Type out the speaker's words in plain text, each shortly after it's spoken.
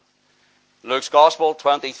Luke's Gospel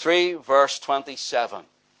 23, verse 27.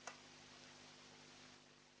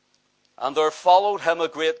 And there followed him a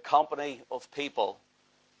great company of people,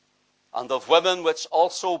 and of women which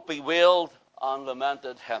also bewailed and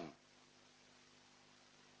lamented him.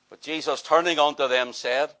 But Jesus, turning unto them,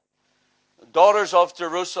 said, Daughters of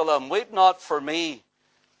Jerusalem, weep not for me,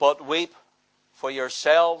 but weep for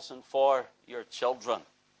yourselves and for your children.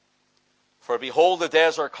 For behold, the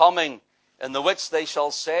days are coming, in the which they shall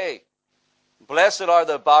say, Blessed are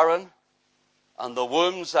the barren, and the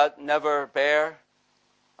wombs that never bare,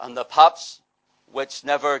 and the paps which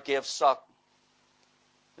never gave suck.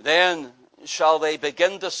 Then shall they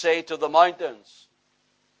begin to say to the mountains,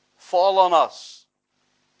 Fall on us,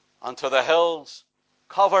 and to the hills,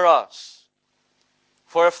 cover us.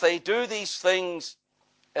 For if they do these things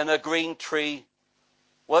in a green tree,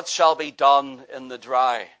 what shall be done in the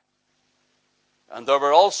dry? And there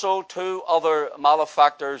were also 2 other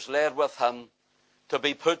malefactors led with him to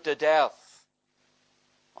be put to death.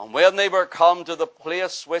 And when they were come to the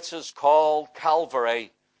place which is called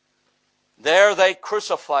Calvary, there they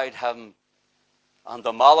crucified him, and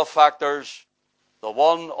the malefactors, the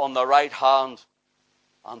one on the right hand,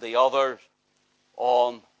 and the other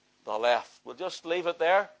on the left. We'll just leave it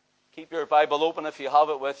there. Keep your Bible open if you have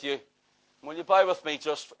it with you. Will you bow with me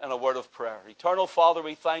just in a word of prayer? Eternal Father,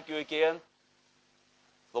 we thank you again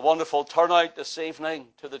for the wonderful turnout this evening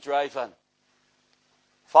to the drive-in.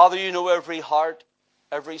 Father, you know every heart,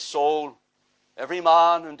 every soul, every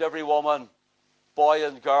man and every woman, boy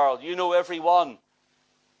and girl. You know everyone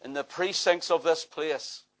in the precincts of this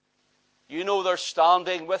place. You know they're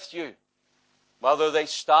standing with you, whether they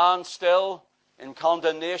stand still in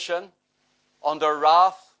condemnation, under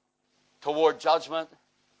wrath, toward judgment,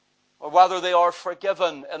 or whether they are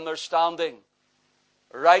forgiven in their standing,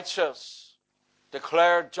 righteous,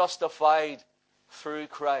 declared justified through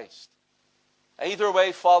Christ. Either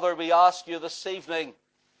way, Father, we ask you this evening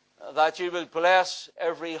that you will bless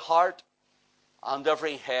every heart and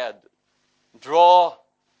every head. Draw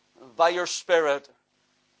by your Spirit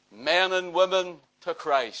men and women to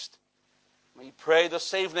Christ. We pray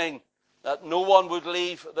this evening that no one would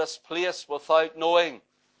leave this place without knowing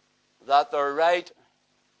that they're right,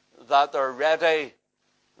 that they're ready,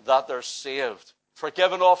 that they're saved,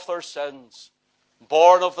 forgiven of their sins,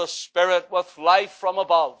 born of the Spirit with life from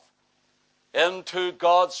above, into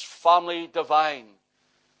God's family divine,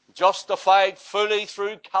 justified fully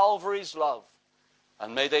through Calvary's love.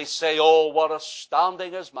 And may they say, oh, what a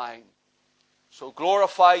standing is mine. So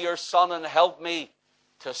glorify your Son and help me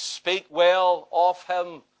to speak well of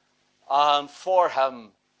him and for him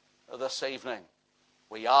this evening.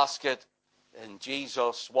 We ask it in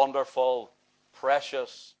Jesus' wonderful,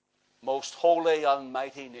 precious, most holy and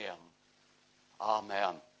mighty name.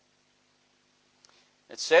 Amen.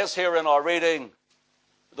 It says here in our reading,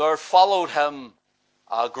 there followed him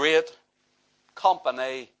a great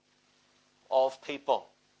company of people.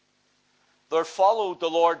 There followed the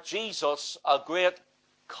Lord Jesus a great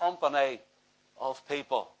company of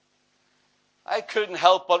people. I couldn't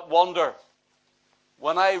help but wonder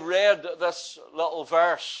when I read this little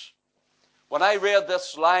verse, when I read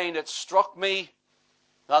this line, it struck me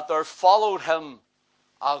that there followed him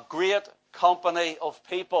a great company of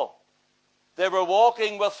people. They were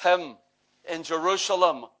walking with him in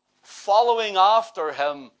Jerusalem, following after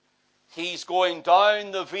him. He's going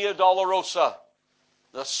down the Via Dolorosa,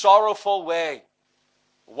 the sorrowful way,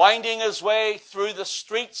 winding his way through the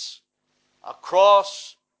streets,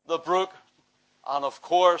 across the brook, and of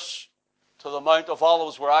course to the Mount of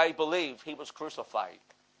Olives, where I believe he was crucified.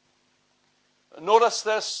 Notice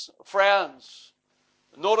this, friends.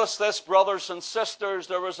 Notice this, brothers and sisters.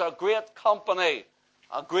 There was a great company,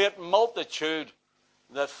 a great multitude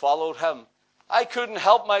that followed him. I couldn't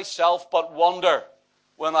help myself but wonder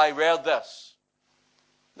when I read this.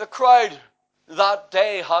 The crowd that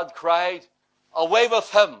day had cried, away with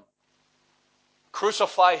him,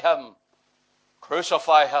 crucify him,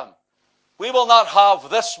 crucify him. We will not have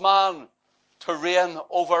this man to reign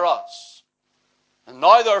over us. And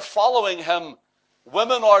now they're following him.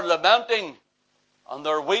 Women are lamenting and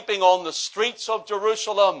they're weeping on the streets of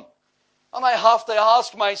Jerusalem. And I have to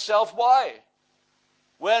ask myself, why?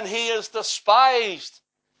 When he is despised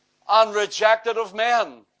and rejected of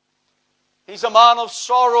men. He's a man of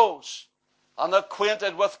sorrows and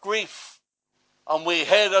acquainted with grief. And we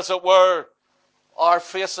hid, as it were, our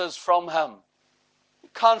faces from him. We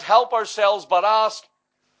can't help ourselves but ask,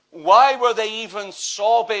 why were they even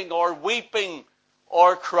sobbing or weeping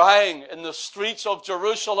or crying in the streets of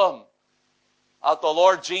Jerusalem at the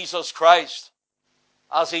Lord Jesus Christ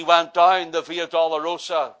as he went down the Via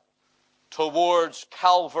Dolorosa towards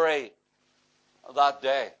Calvary that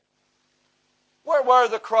day? Where were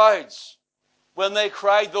the crowds when they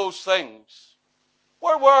cried those things?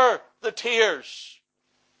 Where were the tears?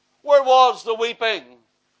 Where was the weeping?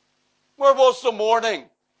 Where was the mourning?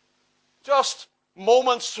 Just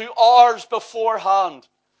moments to hours beforehand,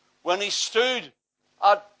 when he stood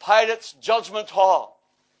at Pilate's judgment hall,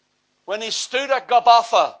 when he stood at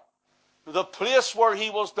Gabbatha, the place where he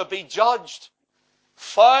was to be judged,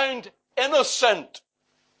 found innocent,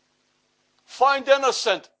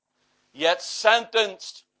 yet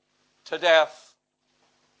sentenced to death.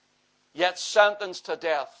 Yet sentenced to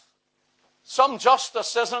death. Some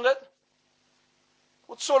justice, isn't it?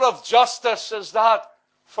 What sort of justice is that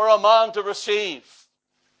for a man to receive?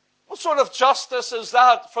 What sort of justice is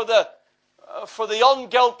that for the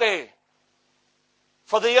unguilty,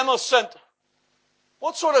 for the innocent?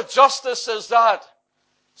 What sort of justice is that?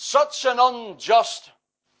 Such an unjust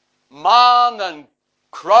man and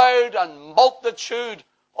crowd and multitude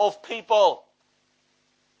of people.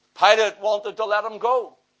 Pilate wanted to let him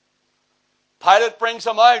go. Pilate brings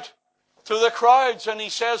him out to the crowds and he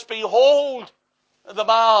says, "Behold the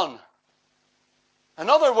man." In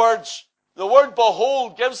other words, the word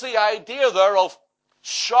behold gives the idea there of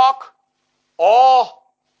shock, awe,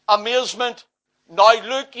 amazement. Now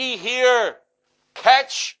look ye here.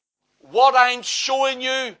 Catch what I'm showing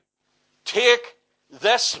you. Take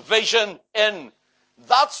this vision in.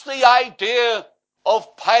 That's the idea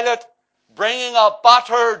of Pilate bringing a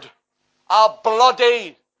battered, a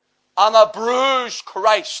bloody, and a bruised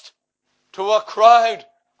Christ to a crowd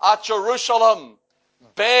at Jerusalem,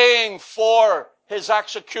 baying for his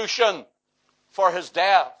execution, for his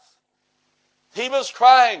death. He was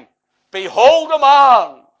crying, "Behold a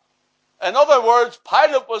man." In other words,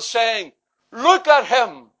 Pilate was saying, look at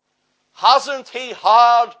him. Hasn't he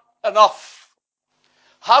had enough?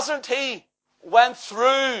 Hasn't he went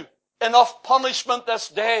through enough punishment this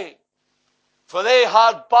day? For they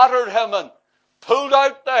had battered him and pulled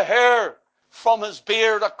out the hair from his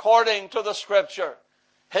beard according to the scripture.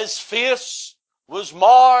 His face was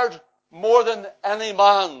marred more than any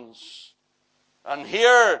man's. And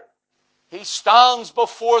here he stands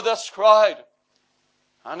before this crowd.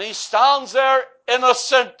 And he stands there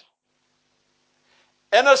innocent.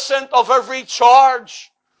 Innocent of every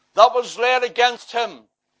charge that was laid against him.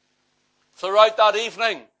 Throughout that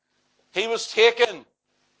evening, he was taken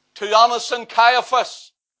to Annas and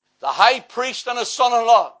Caiaphas, the high priest and his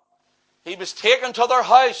son-in-law. He was taken to their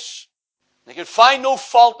house. They could find no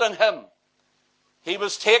fault in him. He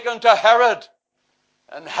was taken to Herod,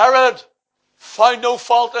 and Herod found no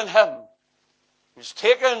fault in him. He was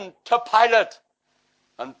taken to Pilate,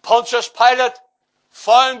 and Pontius Pilate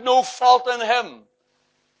found no fault in him.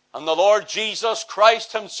 And the Lord Jesus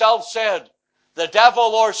Christ himself said, "The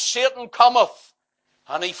devil or Satan cometh,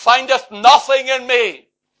 and he findeth nothing in me,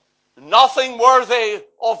 nothing worthy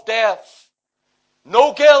of death.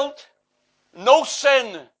 No guilt, no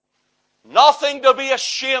sin, nothing to be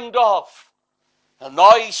ashamed of." And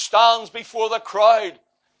now he stands before the crowd,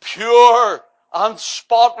 pure and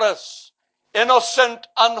spotless, innocent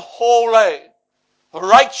and holy,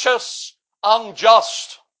 righteous and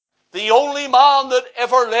just. The only man that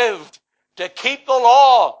ever lived to keep the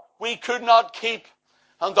law we could not keep,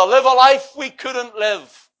 and to live a life we couldn't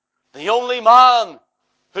live. The only man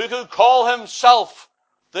who could call himself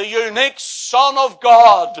the unique Son of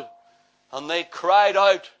God. And they cried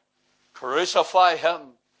out, "Crucify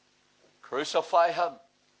him! Crucify him!"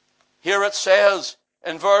 Here it says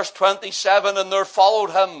in verse 27, "And there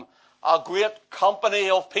followed him a great company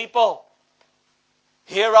of people."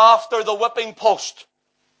 Hereafter the whipping post.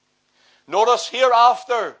 Notice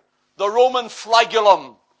hereafter the Roman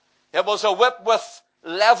flagellum. It was a whip with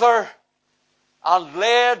leather and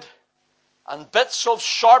lead and bits of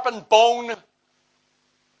sharpened bone,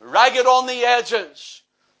 ragged on the edges,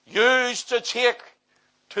 used to take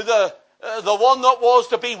to the one that was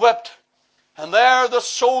to be whipped. And there the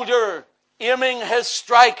soldier, aiming his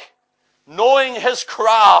strike, knowing his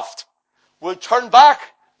craft, would turn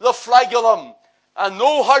back the flagellum and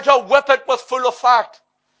know how to whip it with full effect,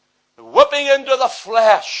 whipping into the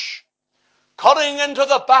flesh, cutting into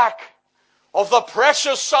the back of the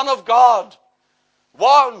precious Son of God.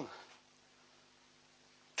 1,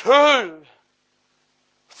 2,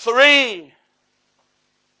 3,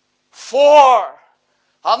 4,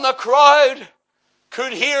 and the crowd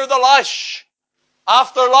could hear the lash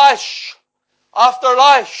after lash after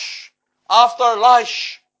lash after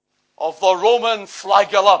lash of the Roman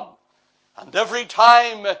flagellum. And every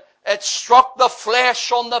time it struck the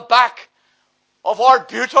flesh on the back of our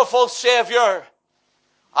beautiful Savior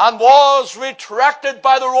and was retracted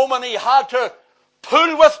by the Roman, he had to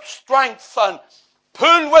pull with strength and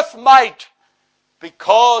pull with might,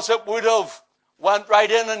 because it would have went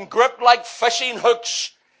right in and gripped like fishing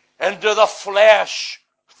hooks into the flesh,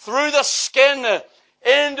 through the skin,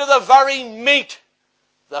 into the very meat,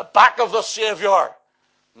 the back of the Savior.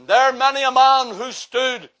 And there many a man who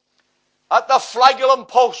stood at the flagellum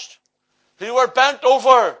post, who were bent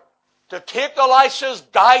over to take Elisha's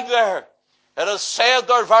died there. It is said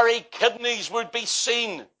their very kidneys would be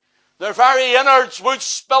seen. Their very innards would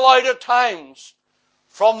spill out at times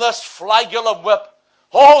from this flagellum whip.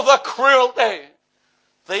 Oh, the cruelty,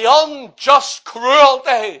 the unjust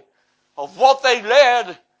cruelty of what they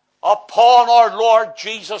laid upon our Lord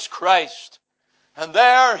Jesus Christ. And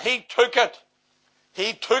there he took it.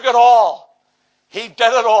 He took it all. He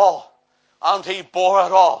did it all. And he bore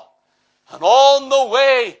it all. And on the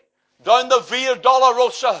way down the Via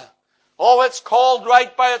Dolorosa, oh, it's called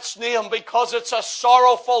right by its name because it's a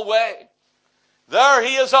sorrowful way. There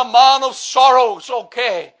he is, a man of sorrows,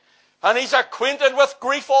 okay. And he's acquainted with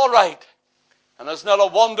grief all right. And it's not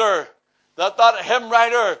a wonder that that hymn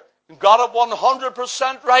writer got it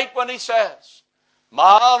 100% right when he says,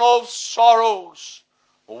 man of sorrows,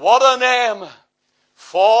 what a name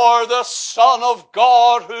for the Son of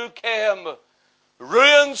God who came,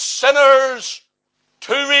 ruined sinners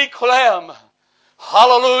to reclaim.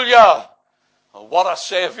 Hallelujah. What a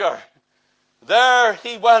Savior. There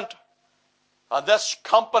he went, and this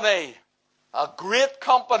company, a great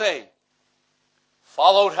company,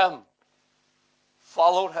 followed him.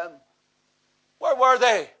 Followed him. Where were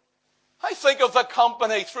they? I think of the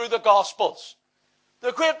company through the Gospels,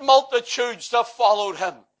 the great multitudes that followed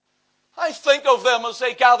him. I think of them as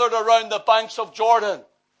they gathered around the banks of Jordan.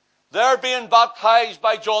 They're being baptized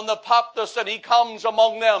by John the Baptist, and he comes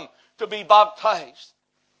among them to be baptized.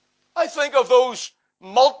 I think of those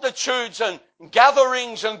multitudes and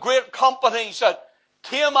gatherings and great companies that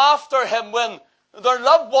came after him when their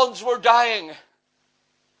loved ones were dying,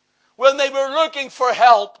 when they were looking for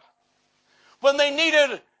help, when they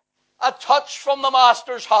needed a touch from the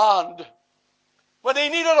Master's hand, when they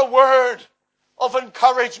needed a word of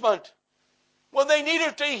encouragement, when they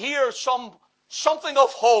needed to hear something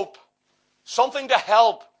of hope, something to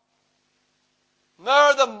help.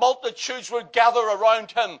 There the multitudes would gather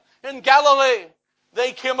around him. In Galilee,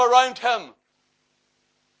 they came around him.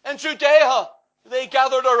 In Judea, they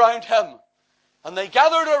gathered around him. And they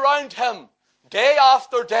gathered around him day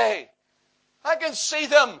after day. I can see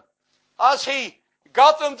them as he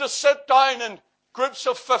got them to sit down in groups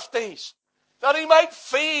of 50s, that he might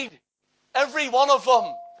feed every one of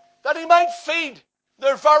them, that he might feed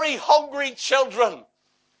their very hungry children,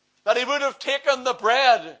 that he would have taken the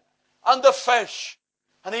bread and the fish,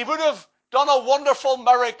 and he would have done a wonderful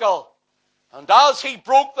miracle. And as he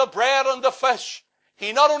broke the bread and the fish,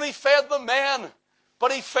 he not only fed the men,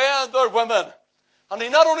 but he fed their women. And he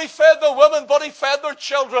not only fed the women, but he fed their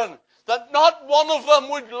children, that not one of them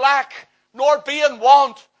would lack, nor be in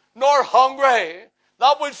want, nor hungry,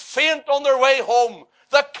 that would faint on their way home.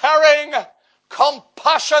 The caring,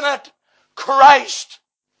 compassionate Christ.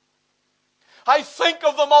 I think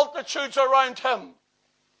of the multitudes around him.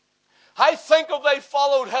 I think of they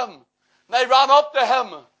followed him. They ran up to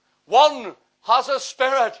him. One has a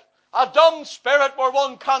spirit, a dumb spirit where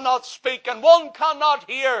one cannot speak and one cannot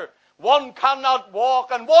hear, one cannot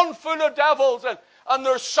walk, and one full of devils, and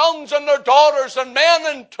their sons and their daughters and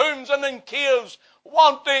men in tombs and in caves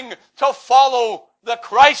wanting to follow the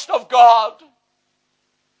Christ of God.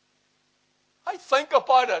 I think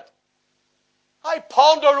about it. I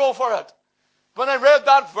ponder over it. When I read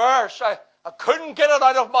that verse, I couldn't get it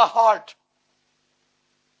out of my heart.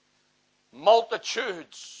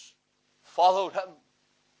 Multitudes followed him.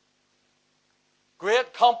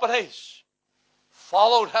 Great companies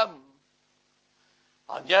followed him.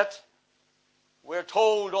 And yet, we're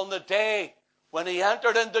told on the day when he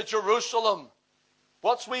entered into Jerusalem,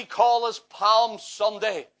 what we call as Palm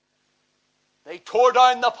Sunday, they tore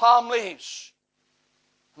down the palm leaves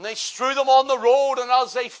and they strew them on the road, and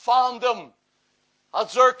as they found him,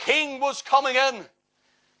 as their king was coming in,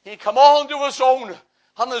 he came on to his own,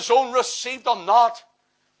 and his own received him not.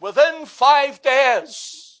 Within 5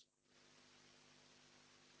 days,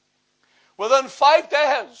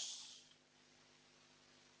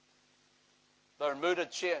 their mood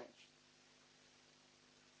had changed.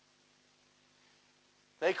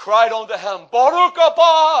 They cried unto him, Baruch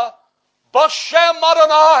haba b'Shem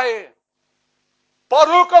Adonai.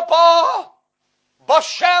 Baruch haba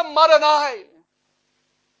b'Shem Adonai.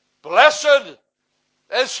 Blessed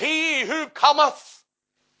is he who cometh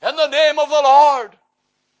in the name of the Lord.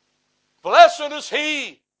 Blessed is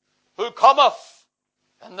he who cometh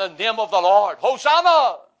in the name of the Lord.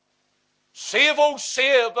 Hosanna! Save, oh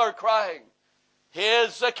save, they're crying. He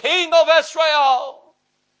is the King of Israel.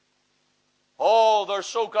 Oh, they're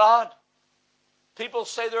so glad. People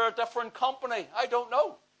say they're a different company. I don't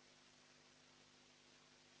know.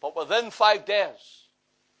 But within 5 days,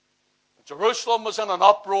 Jerusalem was in an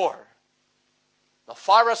uproar. The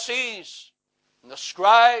Pharisees and the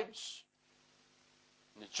scribes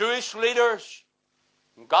and the Jewish leaders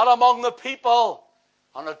got among the people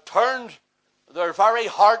and had turned their very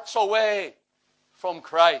hearts away from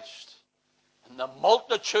Christ. And the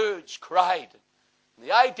multitudes cried. And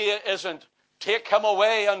the idea isn't take him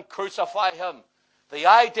away and crucify him. The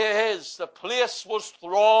idea is the place was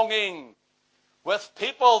thronging with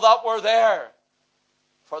people that were there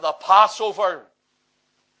for the Passover.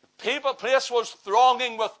 The place was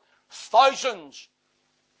thronging with thousands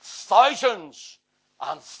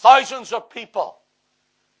and thousands of people.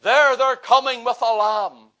 There they're coming with a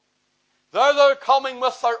lamb. There they're coming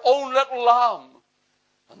with their own little lamb.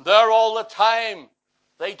 And there all the time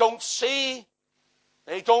they don't see,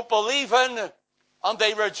 they don't believe in, and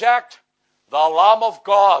they reject the Lamb of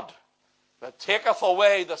God that taketh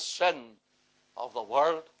away the sin of the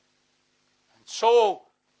world. And so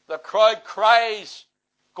the crowd cries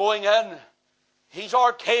going in, He's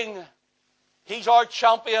our King, He's our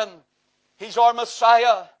champion, He's our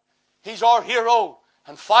Messiah, He's our hero.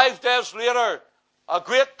 And 5 days later, a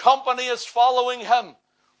great company is following him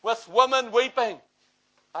with women weeping.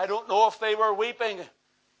 I don't know if they were weeping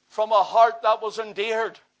from a heart that was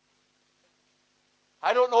endeared.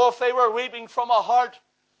 I don't know if they were weeping from a heart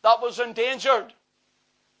that was endangered,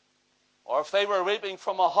 or if they were weeping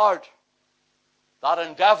from a heart that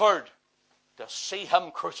endeavored to see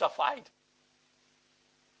him crucified.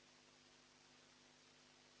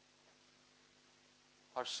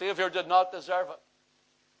 Our Savior did not deserve it,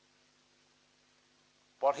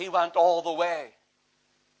 but he went all the way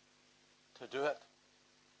to do it.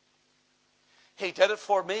 He did it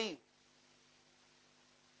for me,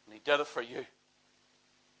 and he did it for you.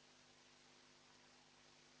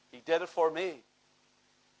 He did it for me,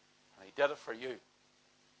 and he did it for you.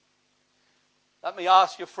 Let me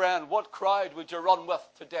ask you, friend, what crowd would you run with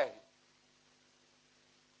today?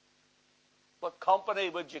 What company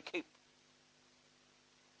would you keep?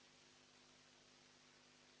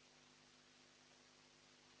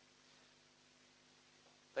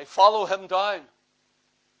 They follow him down.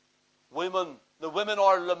 The women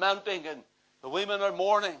are lamenting and the women are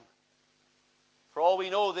mourning. For all we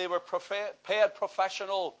know, they were paid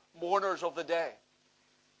professional mourners of the day.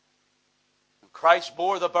 And Christ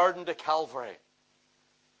bore the burden to Calvary.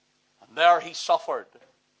 And there he suffered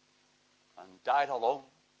and died alone.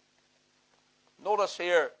 Notice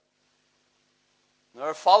here,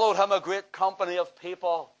 there followed him a great company of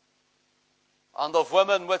people and of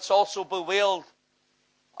women which also bewailed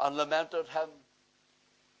and lamented him.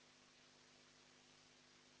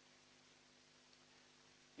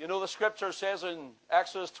 You know, the scripture says in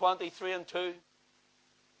Exodus 23:2,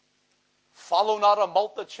 follow not a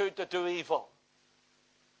multitude to do evil.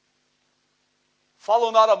 Follow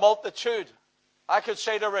not a multitude, I could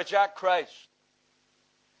say, to reject Christ.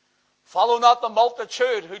 Follow not the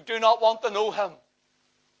multitude who do not want to know him.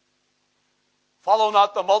 Follow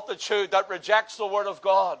not the multitude that rejects the word of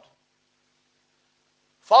God.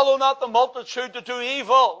 Follow not the multitude to do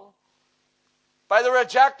evil by the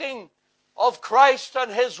rejecting of Christ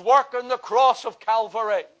and his work on the cross of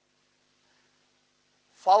Calvary.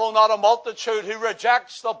 Follow not a multitude who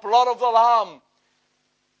rejects the blood of the Lamb,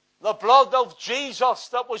 the blood of Jesus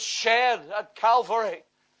that was shed at Calvary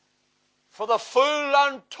for the full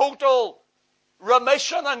and total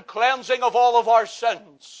remission and cleansing of all of our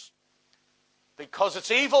sins. Because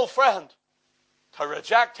it's evil, friend, to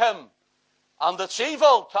reject him, and it's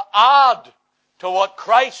evil to add to what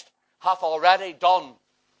Christ hath already done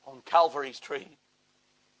on Calvary's tree.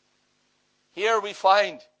 Here we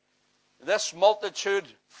find this multitude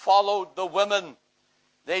followed the women.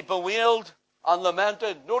 They bewailed and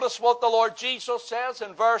lamented. Notice what the Lord Jesus says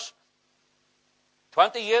in verse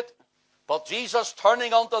 28. But Jesus,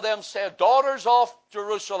 turning unto them, said, Daughters of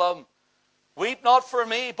Jerusalem, weep not for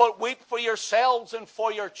me, but weep for yourselves and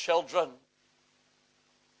for your children.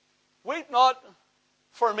 Weep not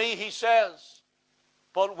for me, he says,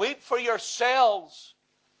 but weep for yourselves,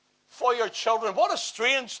 for your children. What a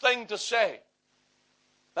strange thing to say.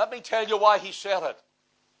 Let me tell you why he said it.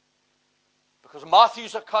 Because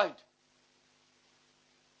Matthew's account,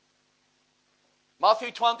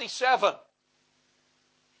 Matthew 27,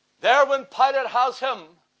 there when Pilate has him,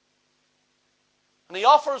 and he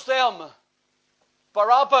offers them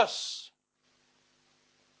Barabbas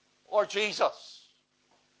or Jesus.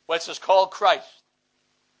 which is called Christ.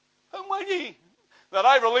 Whom will ye that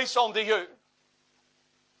I release unto you?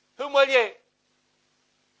 Whom will ye?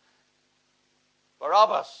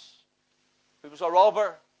 Barabbas, who was a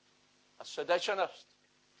robber, a seditionist,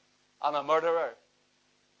 and a murderer.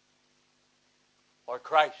 Or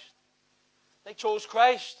Christ? They chose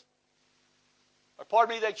Christ. Or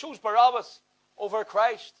pardon me, they chose Barabbas over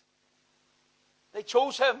Christ. They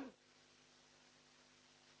chose him.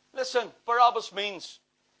 Listen, Barabbas means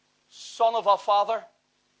son of a father.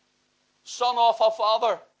 Son of a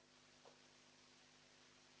father.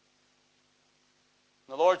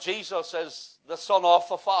 The Lord Jesus is the son of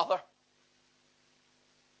the Father.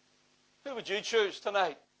 Who would you choose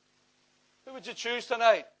tonight? Who would you choose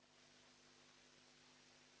tonight?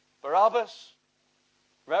 Barabbas,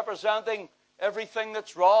 representing everything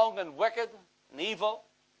that's wrong and wicked and evil,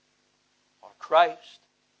 or Christ,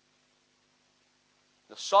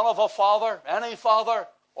 the son of a father, any father,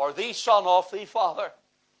 or the son of the Father?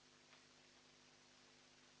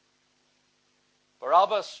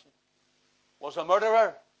 Barabbas was a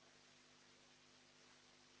murderer.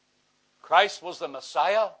 Christ was the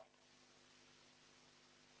Messiah.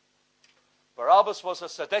 Barabbas was a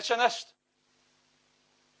seditionist.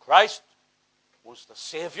 Christ was the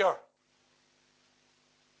Savior.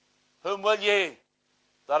 Whom will ye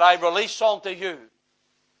that I release unto you?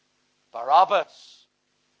 Barabbas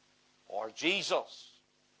or Jesus,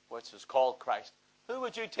 which is called Christ? Who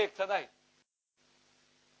would you take tonight?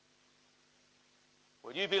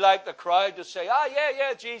 Would you be like the crowd to say,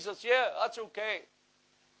 yeah, Jesus, yeah, that's okay.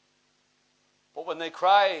 But when they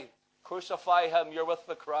cry, crucify him, you're with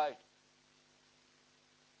the crowd.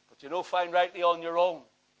 But you know, find rightly on your own.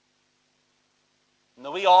 In the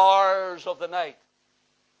wee hours of the night,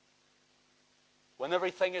 when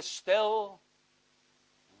everything is still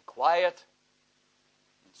and quiet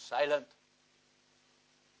and silent,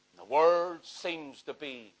 and the world seems to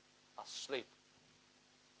be asleep.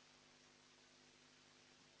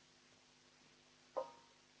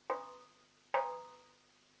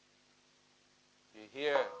 You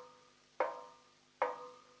hear the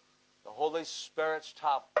Holy Spirit's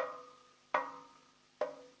tap.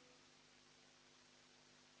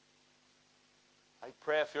 I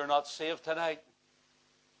pray if you're not saved tonight,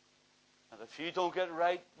 and if you don't get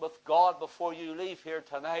right with God before you leave here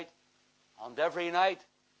tonight, and every night,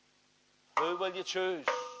 who will you choose?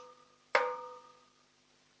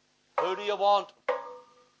 Who do you want?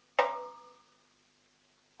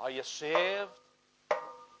 Are you saved?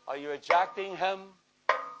 Are you rejecting him?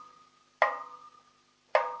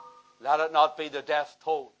 Let it not be the death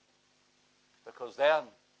toll, because then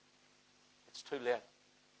it's too late.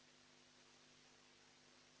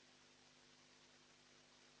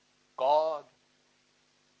 God,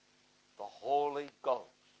 the Holy Ghost,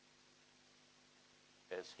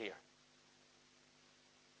 is here.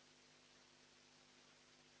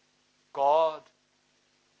 God,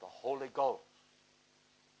 the Holy Ghost,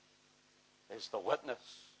 is the witness.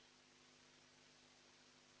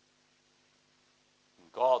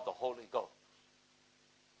 And God, the Holy Ghost,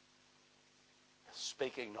 is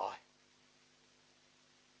speaking now.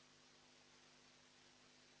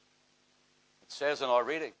 It says in our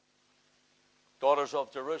reading, daughters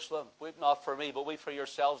of Jerusalem, weep not for me, but weep for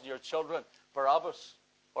yourselves and your children, Barabbas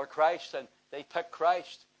or Christ. And they picked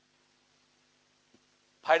Christ.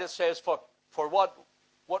 Pilate says, for what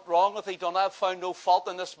wrong hath he done? I have found no fault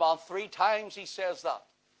in this man. 3 times he says that.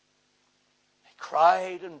 They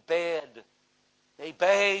cried and begged. They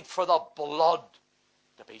begged for the blood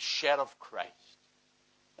to be shed of Christ.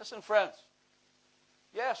 Listen, friends.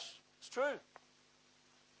 Yes, it's true.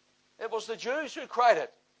 It was the Jews who cried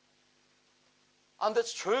it. And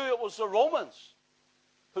it's true, it was the Romans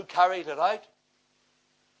who carried it out.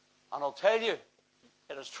 And I'll tell you,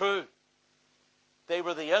 it is true. They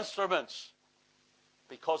were the instruments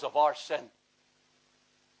because of our sin.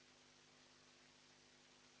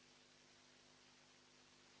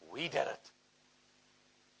 We did it.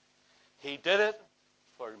 He did it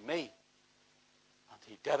for me. And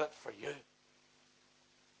he did it for you.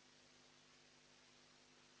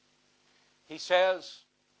 He says,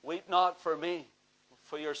 weep not for me,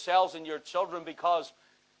 for yourselves and your children, because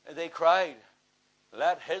they cried,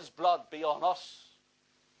 let his blood be on us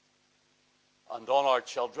and on our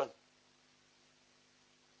children.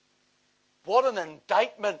 What an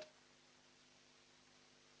indictment.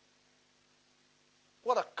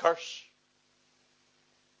 What a curse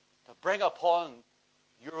to bring upon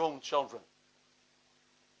your own children.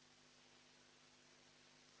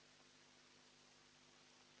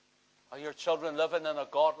 Are your children living in a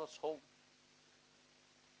godless home?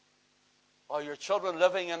 Are your children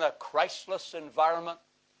living in a Christless environment?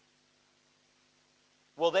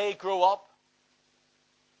 Will they grow up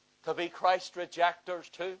to be Christ rejectors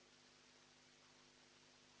too?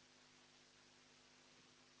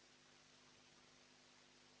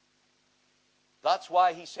 That's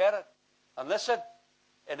why he said it. And listen,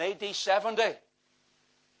 in AD 70,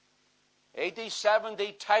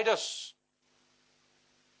 Titus,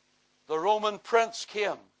 the Roman prince,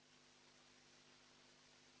 came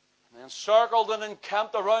and encircled and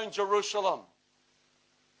encamped around Jerusalem.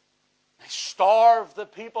 They starved the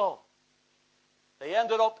people. They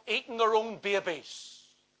ended up eating their own babies.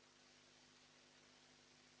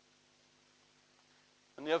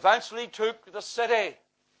 And they eventually took the city.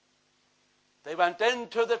 They went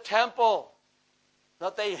into the temple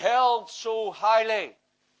that they held so highly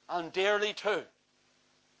and dearly to.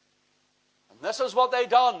 And this is what they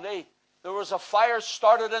done. There was a fire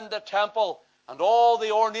started in the temple, and all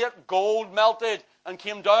the ornate gold melted and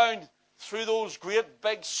came down through those great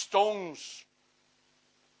big stones.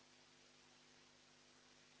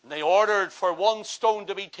 And they ordered for one stone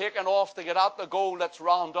to be taken off to get at the gold that's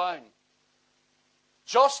round down.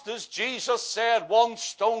 Just as Jesus said, one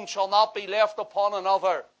stone shall not be left upon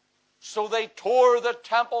another. So they tore the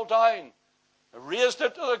temple down, raised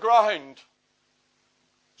it to the ground,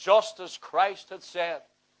 just as Christ had said.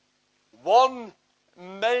 1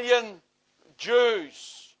 million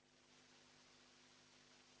Jews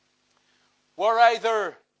were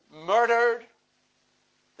either murdered,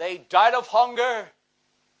 they died of hunger,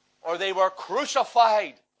 or they were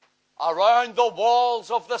crucified around the walls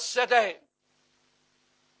of the city.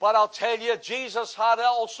 But I'll tell you, Jesus had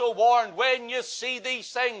also warned, when you see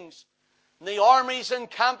these things, and the armies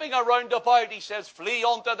encamping around about, he says, flee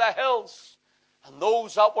unto the hills. And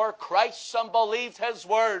those that were Christ's and believed his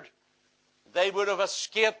word, they would have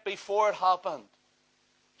escaped before it happened.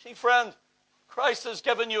 See, friend, Christ has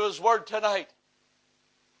given you his word tonight,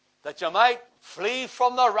 that you might flee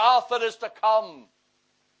from the wrath that is to come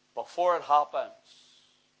before it happens.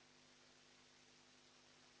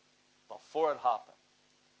 Before it happens.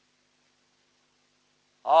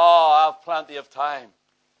 Oh, I have plenty of time.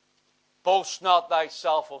 Boast not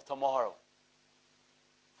thyself of tomorrow,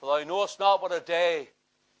 for thou knowest not what a day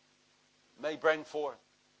may bring forth.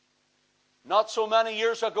 Not so many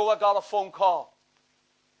years ago, I got a phone call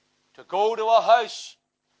to go to a house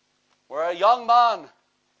where a young man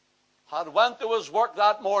had went to his work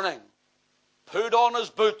that morning, put on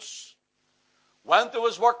his boots, went to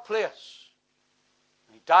his workplace.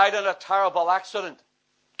 He died in a terrible accident.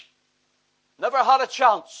 Never had a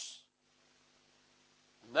chance.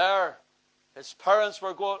 And there, his parents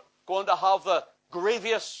were going to have the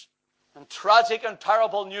grievous and tragic and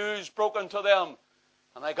terrible news broken to them.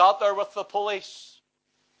 And I got there with the police.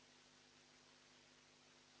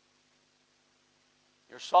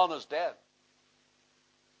 Your son is dead.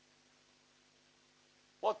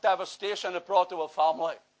 What devastation it brought to a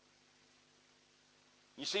family.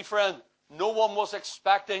 You see, friend, no one was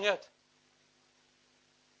expecting it.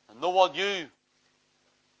 And no one knew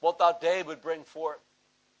what that day would bring forth.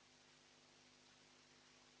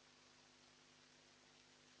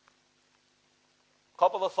 A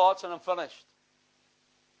couple of thoughts and I'm finished.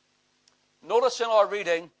 Notice in our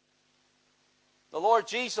reading, the Lord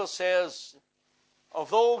Jesus says of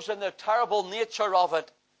those in the terrible nature of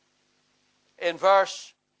it in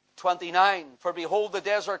verse 29, for behold, the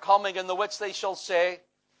days are coming in the which they shall say,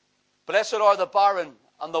 blessed are the barren,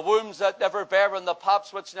 and the wombs that never bare, and the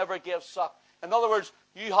paps which never gave suck. In other words,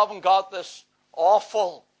 you haven't got this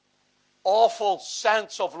awful, awful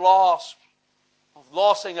sense of loss, of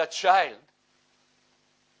losing a child.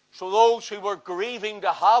 So those who were grieving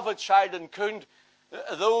to have a child and couldn't,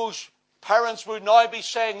 those parents would now be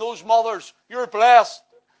saying, those mothers, you're blessed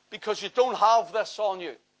because you don't have this on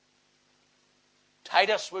you.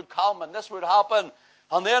 Titus would come and this would happen.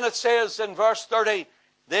 And then it says in verse 30,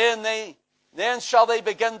 Then shall they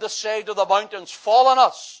begin to say to the mountains, fall on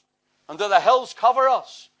us, and to the hills cover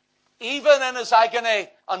us. Even in his agony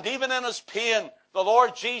and even in his pain, the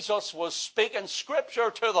Lord Jesus was speaking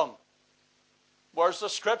Scripture to them. Where's the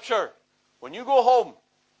Scripture? When you go home,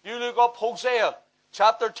 you look up Hosea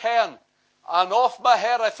chapter 10, and off my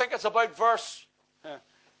head, I think it's about verse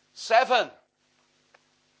 7.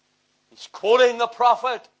 He's quoting the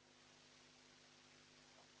prophet.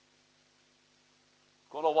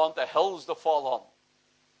 Going to want the hills to fall on.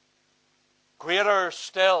 Greater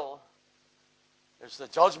still is the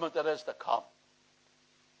judgment that is to come.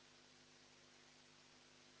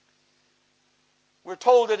 We're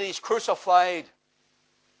told that he's crucified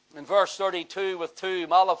in verse 32 with two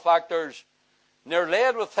malefactors, and they're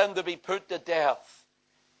laid with him to be put to death.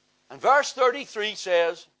 And verse 33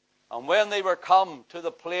 says, and when they were come to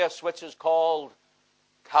the place which is called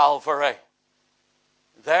Calvary.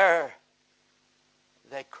 There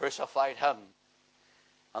they crucified him.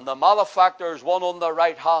 And the malefactors, one on the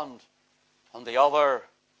right hand and the other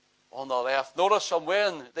on the left. Notice, and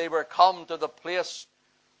when they were come to the place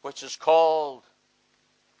which is called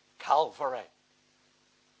Calvary.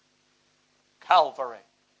 Calvary.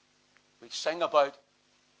 We sing about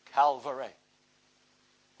Calvary.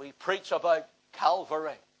 We preach about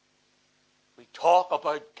Calvary. We talk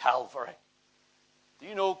about Calvary. Do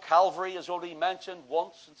you know Calvary is only mentioned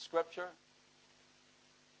once in Scripture?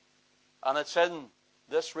 And it's in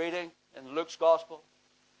this reading in Luke's Gospel.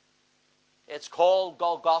 It's called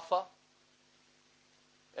Golgotha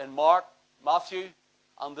in Matthew,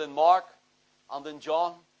 and in Mark, and in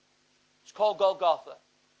John. It's called Golgotha.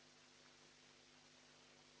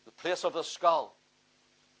 The place of the skull.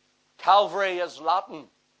 Calvary is Latin.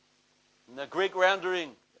 And the Greek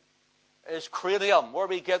rendering is cranium, where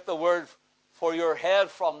we get the word for your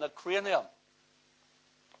head from, the cranium.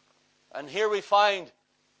 And here we find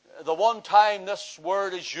the one time this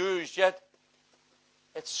word is used, yet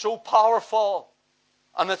it's so powerful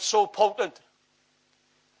and it's so potent.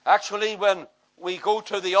 Actually, when we go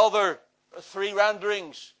to the other three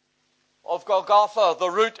renderings of Golgotha, the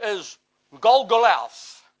root is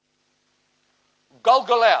Golgolath.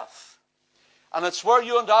 Golgolath. And it's where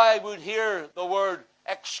you and I would hear the word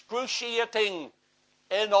excruciating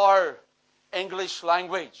in our English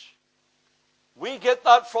language. We get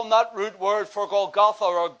that from that root word for Golgotha,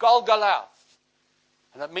 or Golgolath.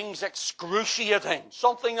 And it means excruciating.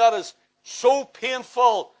 Something that is so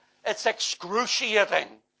painful, it's excruciating.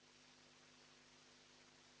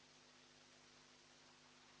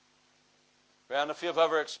 And if you've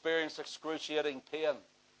ever experienced excruciating pain,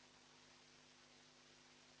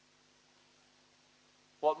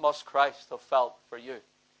 what must Christ have felt for you?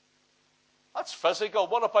 That's physical.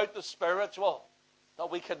 What about the spiritual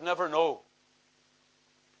that we could never know?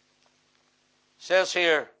 It says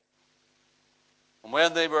here, and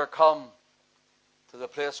when they were come to the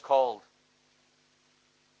place called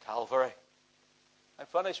Calvary. I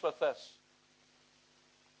finish with this.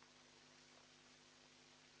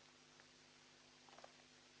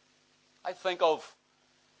 I think of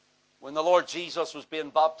when the Lord Jesus was being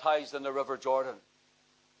baptized in the River Jordan.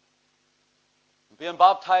 Being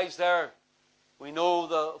baptized there, we know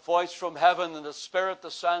the voice from heaven, and the Spirit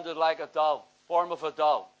descended like a dove, form of a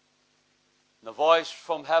dove. And the voice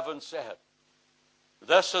from heaven said,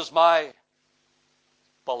 "This is my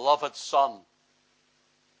beloved Son,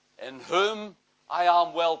 in whom I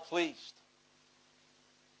am well pleased."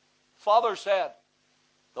 Father said,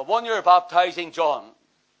 the one you're baptizing, John,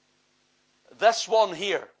 this one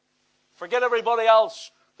here, forget everybody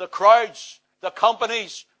else, the crowds, the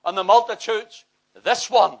companies, and the multitudes, this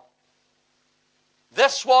one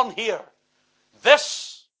here,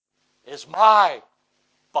 this is my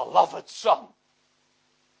beloved Son.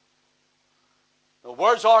 The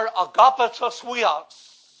words are agapetos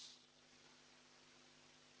huios.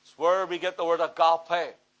 It's where we get the word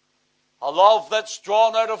agape. A love that's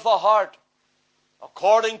drawn out of the heart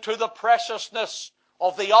according to the preciousness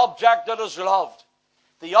of the object that is loved.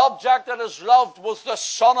 The object that is loved was the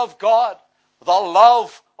Son of God, the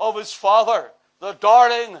love of his Father, the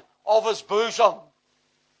darling of his bosom.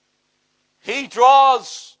 He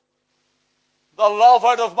draws the love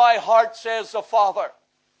out of my heart, says the Father.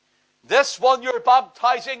 This one you're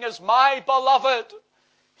baptizing is my beloved.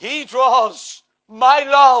 He draws my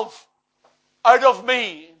love out of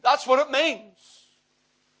me. That's what it means.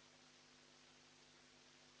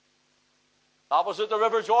 That was at the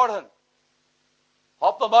River Jordan.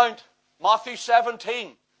 Up the mount, Matthew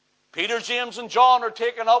 17. Peter, James, and John are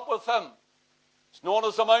taken up with him. It's known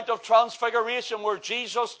as the Mount of Transfiguration, where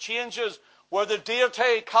Jesus changes, where the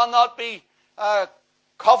deity cannot be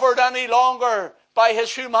covered any longer by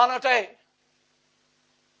his humanity.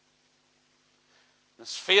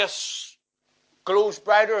 His face glows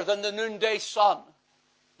brighter than the noonday sun.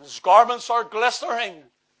 His garments are glistening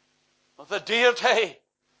with the deity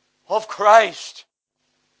of Christ.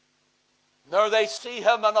 There they see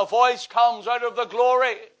him, and a voice comes out of the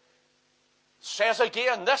glory. Says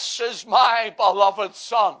again, "This is my beloved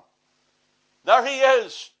Son." There he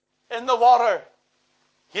is in the water.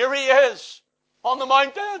 Here he is on the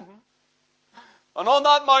mountain. And on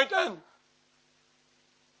that mountain,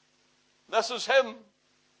 this is him.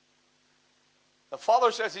 The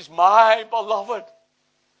Father says, he's my beloved.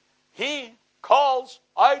 He calls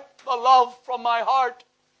out the love from my heart.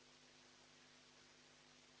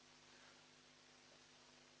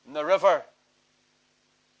 In the river,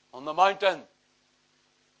 on the mountain,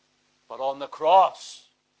 but on the cross,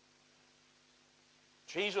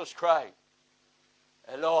 Jesus cried,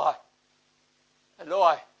 Eloi,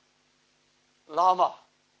 Eloi, lama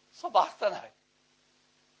sabachthani.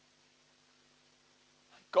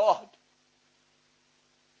 God,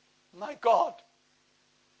 my God,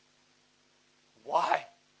 why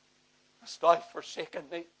hast thou forsaken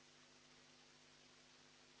me?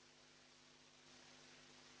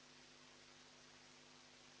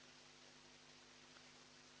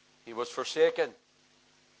 He was forsaken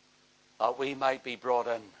that we might be brought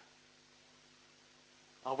in,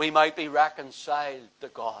 that we might be reconciled to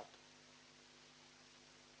God.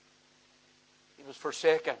 He was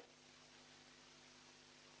forsaken.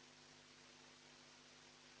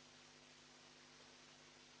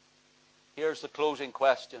 Here's the closing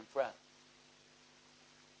question, friend.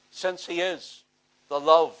 Since he is the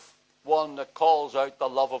love one that calls out the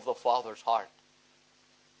love of the Father's heart,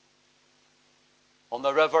 on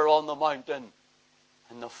the river, on the mountain,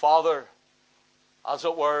 and the Father, as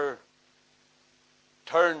it were,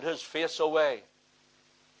 turned his face away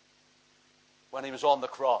when he was on the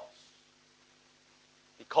cross.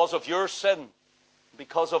 Because of your sin,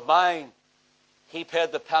 because of mine, he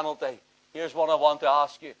paid the penalty. Here's what I want to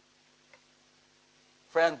ask you.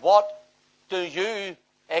 Friend, what do you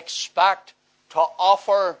expect to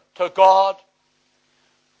offer to God?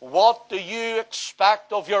 What do you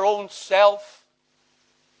expect of your own self,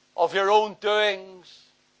 of your own doings?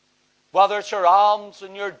 Whether it's your alms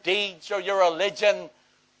and your deeds or your religion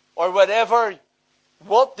or whatever,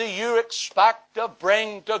 what do you expect to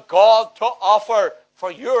bring to God to offer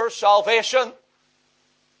for your salvation?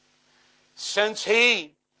 Since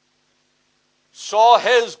he saw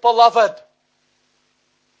his beloved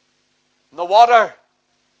in the water,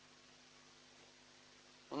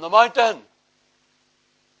 on the mountain,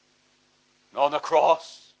 and on the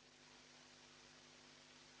cross,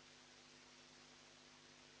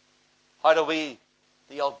 how do we,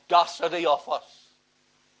 the audacity of us,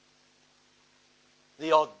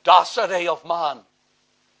 the audacity of man,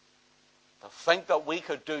 to think that we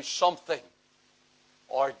could do something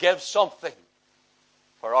or give something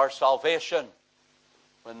for our salvation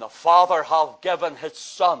when the Father hath given his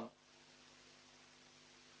Son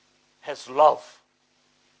his love,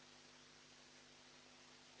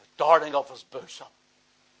 the darting of his bosom,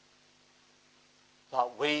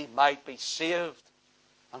 that we might be saved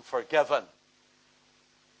and forgiven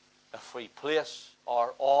if we place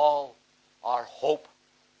our all, our hope,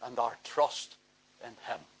 and our trust in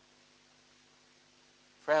him.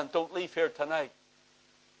 Friend, don't leave here tonight,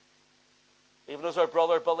 even as our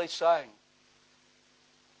brother Billy sang,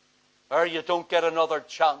 or you don't get another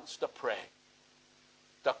chance to pray,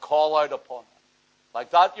 to call out upon him.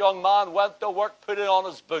 Like that young man went to work putting on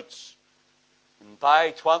his boots, and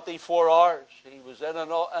by 24 hours he was in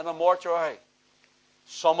a mortuary.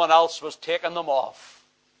 Someone else was taking them off.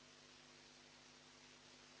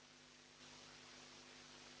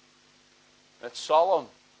 It's solemn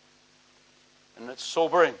and it's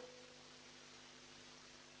sobering,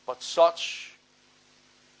 but such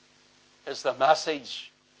is the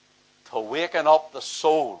message to waken up the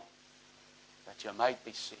soul that you might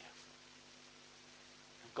be saved.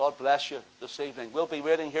 God bless you this evening. We'll be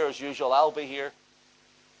waiting here as usual. I'll be here.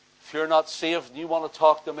 If you're not saved and you want to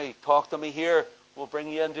talk to me here. We'll bring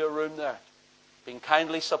you into a room there. Being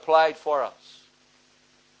kindly supplied for us,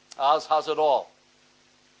 as has it all.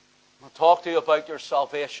 We'll talk to you about your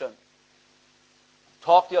salvation.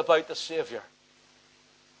 Talk to you about the Savior.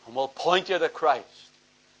 And we'll point you to Christ.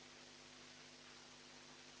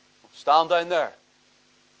 We'll stand down there.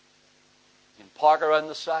 You can park around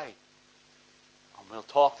the side. And we'll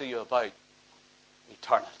talk to you about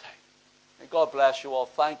eternity. May God bless you all.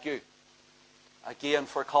 Thank you again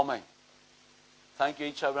for coming. Thank you,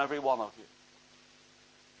 each and every one of you.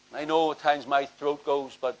 I know at times my throat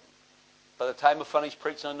goes, but by the time I finish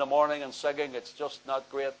preaching in the morning and singing, it's just not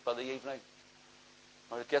great by the evening.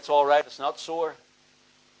 Or it gets all right, it's not sore.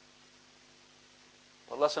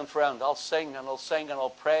 But listen, friend, I'll sing and I'll sing and I'll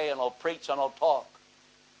pray and I'll preach and I'll talk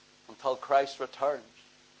until Christ returns,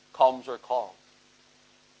 comes or calls.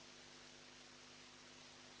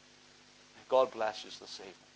 May God bless you this evening.